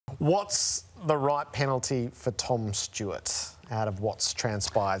What's the right penalty for Tom Stewart out of what's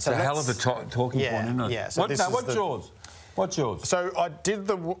transpired? So it's a hell of a talking point, isn't it? Yeah. So what's yours? What's yours? So I did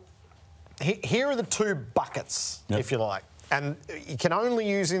the... Here are the two buckets, if you like. And you can only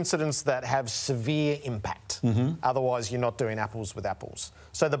use incidents that have severe impact. Otherwise, you're not doing apples with apples.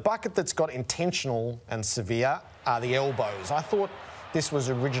 So the bucket that's got intentional and severe are the elbows. I thought this was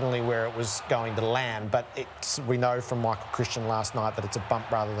originally where it was going to land, but we know from Michael Christian last night that it's a bump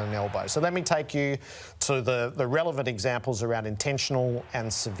rather than an elbow. So let me take you to the relevant examples around intentional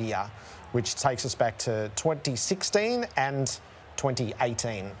and severe, which takes us back to 2016 and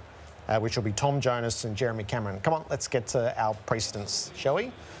 2018. Which will be Tom Jonas and Jeremy Cameron. Come on, let's get to our precedents, shall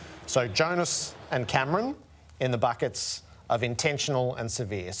we? So Jonas and Cameron in the buckets of intentional and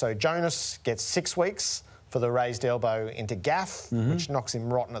severe. So Jonas gets 6 weeks for the raised elbow into gaff, which knocks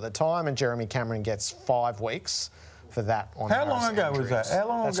him rotten at the time, and Jeremy Cameron gets 5 weeks for that on How long ago was that? How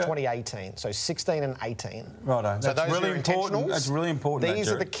long That's ago? 2018, so 16 and 18. Righto. So that's those really are important. That's really important.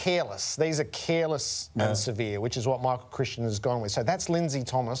 These are the careless. These are careless and severe, which is what Michael Christian has gone with. So that's Lindsay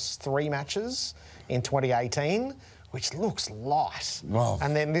Thomas, 3 matches in 2018, which looks light. Wow.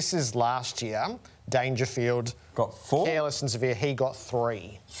 And then this is last year, Dangerfield. Got 4? Careless and severe, he got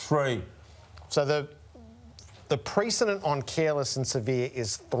 3. 3. So the precedent on careless and severe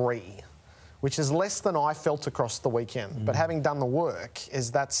is 3. Which is less than I felt across the weekend. But having done the work,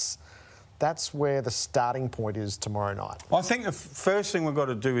 that's where the starting point is tomorrow night. I think the first thing we've got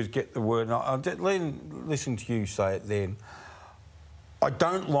to do is get the word. I'll listen to you say it then. I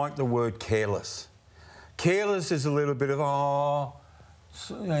don't like the word careless. Careless is a little bit of, I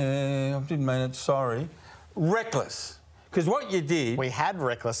didn't mean it, sorry. Reckless. Because what you did... We had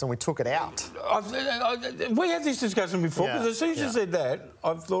reckless and we took it out. We had this discussion before, because as soon as you said that,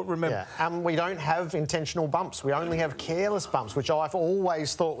 I thought, remember... Yeah. We don't have intentional bumps. We only have careless bumps, which I've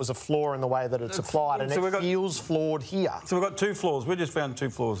always thought was a flaw in the way that it's applied, and it feels flawed here. So we've got 2 flaws. We just found 2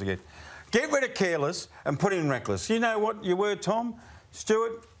 flaws again. Get rid of careless and put in reckless. You know what you were, Tom?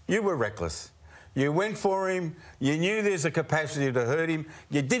 Stewart, you were reckless. You went for him. You knew there's a capacity to hurt him.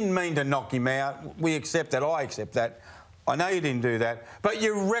 You didn't mean to knock him out. We accept that. I accept that. I know you didn't do that, but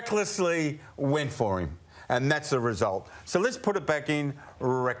you recklessly went for him, and that's the result. So let's put it back in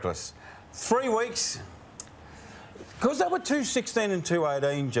reckless. 3 weeks, because they were 2-16 and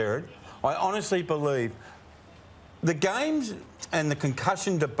 2-18, Jared, I honestly believe the games and the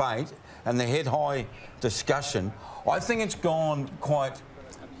concussion debate and the head-high discussion, I think it's gone quite...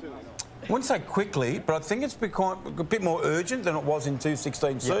 I wouldn't say quickly, but I think it's become a bit more urgent than it was in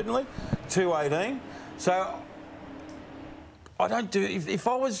 2-16, certainly, 2-18. So... I don't do... If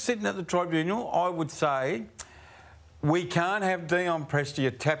I was sitting at the tribunal, I would say we can't have Dion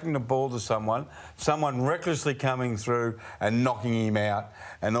Prestia tapping the ball to someone recklessly coming through and knocking him out,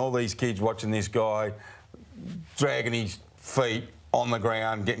 and all these kids watching this guy dragging his feet on the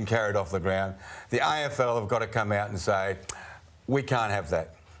ground, getting carried off the ground. The AFL have got to come out and say, we can't have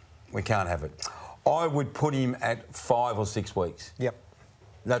that. We can't have it. I would put him at 5 or 6 weeks. Yep.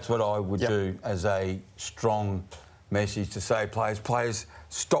 That's what I would do as a strong... message to say, players,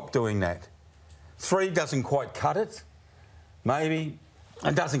 stop doing that. 3 doesn't quite cut it, maybe.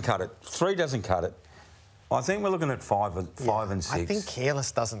 It doesn't cut it. 3 doesn't cut it. I think we're looking at 5 and 6. I think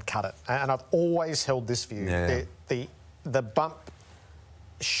careless doesn't cut it, and I've always held this view. Yeah. The bump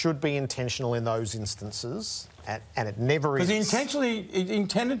should be intentional in those instances, and it never is. Because he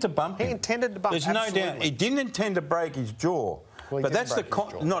intended to bump him. He intended to bump him. There's no doubt. He didn't intend to break his jaw. Well, but that's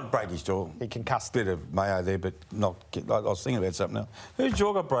not break his jaw. He concussed. Bit of mayo there, but not. I was thinking about something else. Whose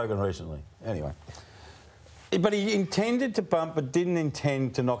jaw got broken recently? Anyway, but he intended to bump, but didn't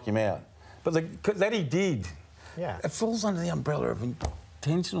intend to knock him out. But that he did. Yeah, it falls under the umbrella of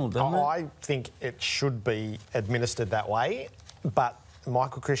intentional, doesn't it? I think it should be administered that way, but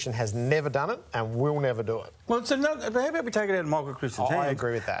Michael Christian has never done it and will never do it. Well, so how about we take it out of Michael Christian's hands? I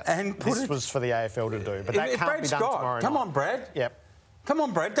agree with that. And this was for the AFL to do, but that can't be done tomorrow night. Come on, Brad. Yep. Come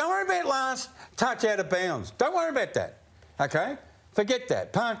on, Brad. Don't worry about last touch out of bounds. Don't worry about that, OK? Forget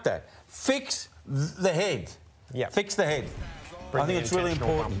that. Park that. Fix the head. Yep. Fix the head. I think it's really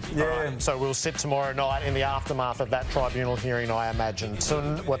important. Yeah. Right. So we'll sit tomorrow night in the aftermath of that tribunal hearing, I imagine.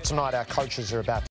 Tonight our coaches are about to